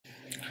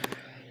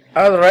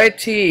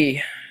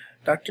Alrighty,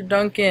 Dr.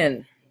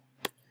 Duncan.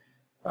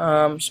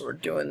 So we're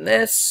doing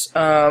this.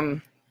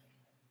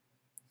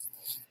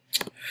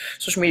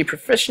 Social media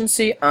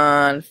proficiency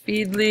on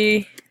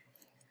Feedly.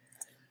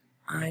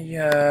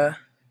 I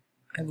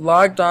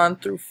logged on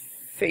through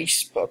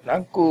Facebook,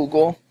 not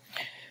Google.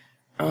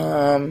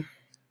 So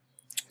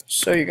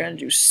you're gonna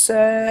do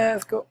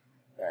Seth. Go.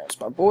 That's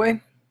my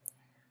boy.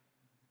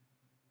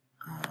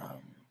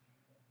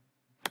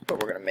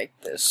 But we're gonna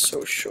make this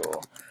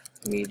social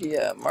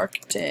media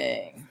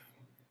marketing.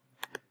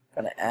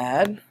 Gonna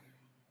add.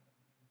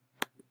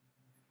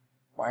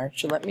 Why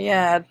aren't you letting me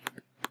add?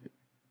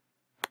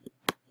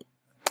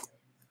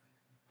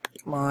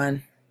 Come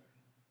on.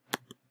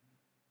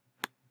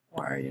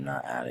 Why are you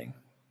not adding?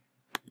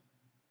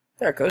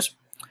 There it goes.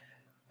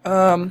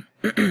 So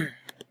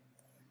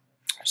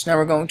now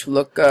we're going to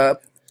look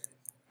up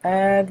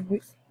add.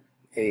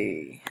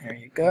 Hey, there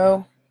you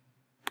go.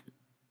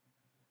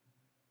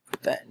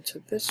 Put that into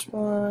this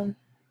one.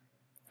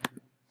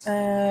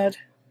 Add.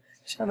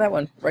 See how that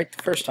one right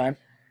the first time.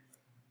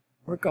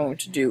 We're going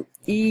to do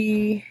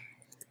E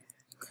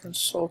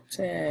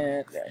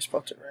consultant. Yeah, I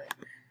spelled it right.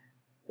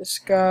 This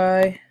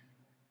guy.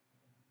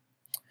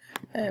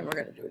 And we're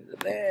going to do it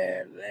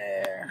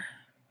there.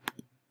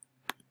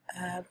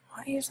 Add.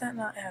 Why is that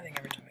not adding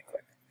every time I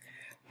click?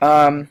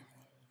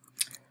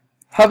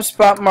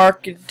 HubSpot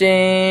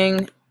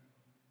marketing.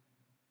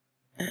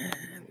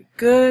 And we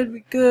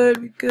good.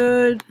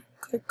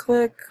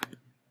 Click.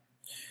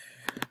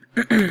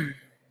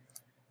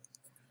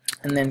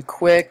 And then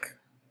quick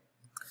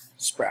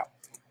sprout.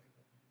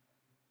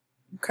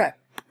 Okay.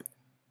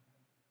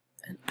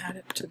 And add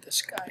it to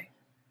this guy.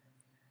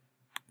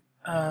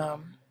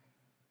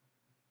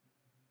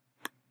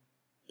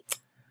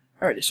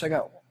 Alrighty, so I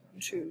got 1,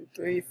 2,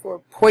 3, 4.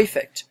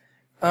 Perfect.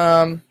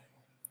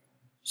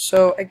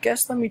 So I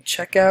guess let me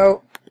check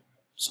out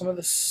some of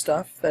the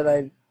stuff that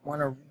I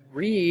want to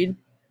read.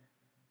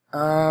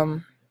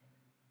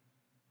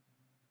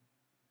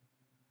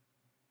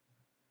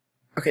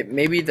 Okay,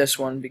 maybe this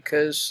one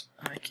because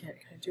I can't.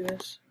 Can I do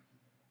this?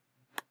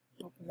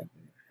 Open the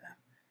app.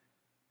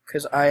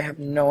 Because I have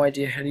no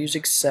idea how to use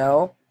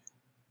Excel.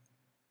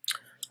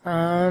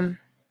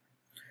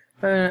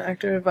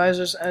 Active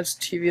advisors adds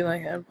TV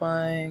like ad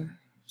buying.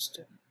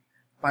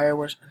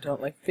 Buyers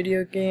don't like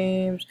video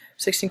games.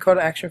 16 call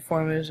to action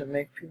formulas that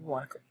make people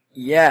want to click.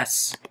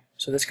 Yes.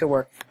 So this could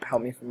work.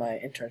 Help me for my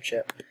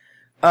internship.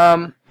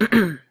 That's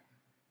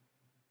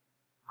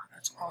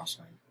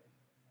awesome.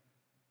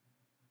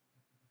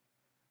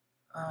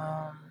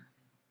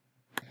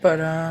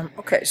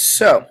 Okay,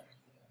 so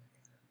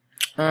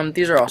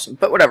these are awesome,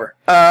 but whatever.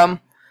 So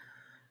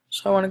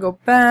I want to go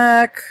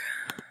back.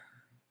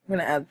 I'm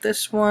gonna add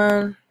this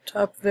one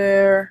top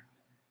there.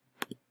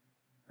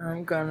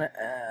 I'm gonna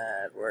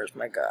add. Where's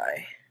my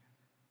guy?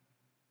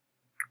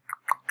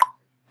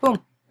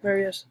 Boom, there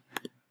he is.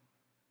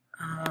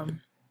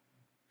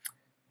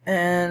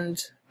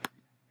 And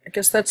I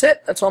guess that's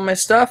it. That's all my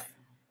stuff.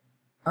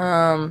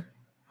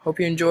 Hope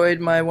you enjoyed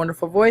my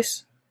wonderful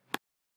voice.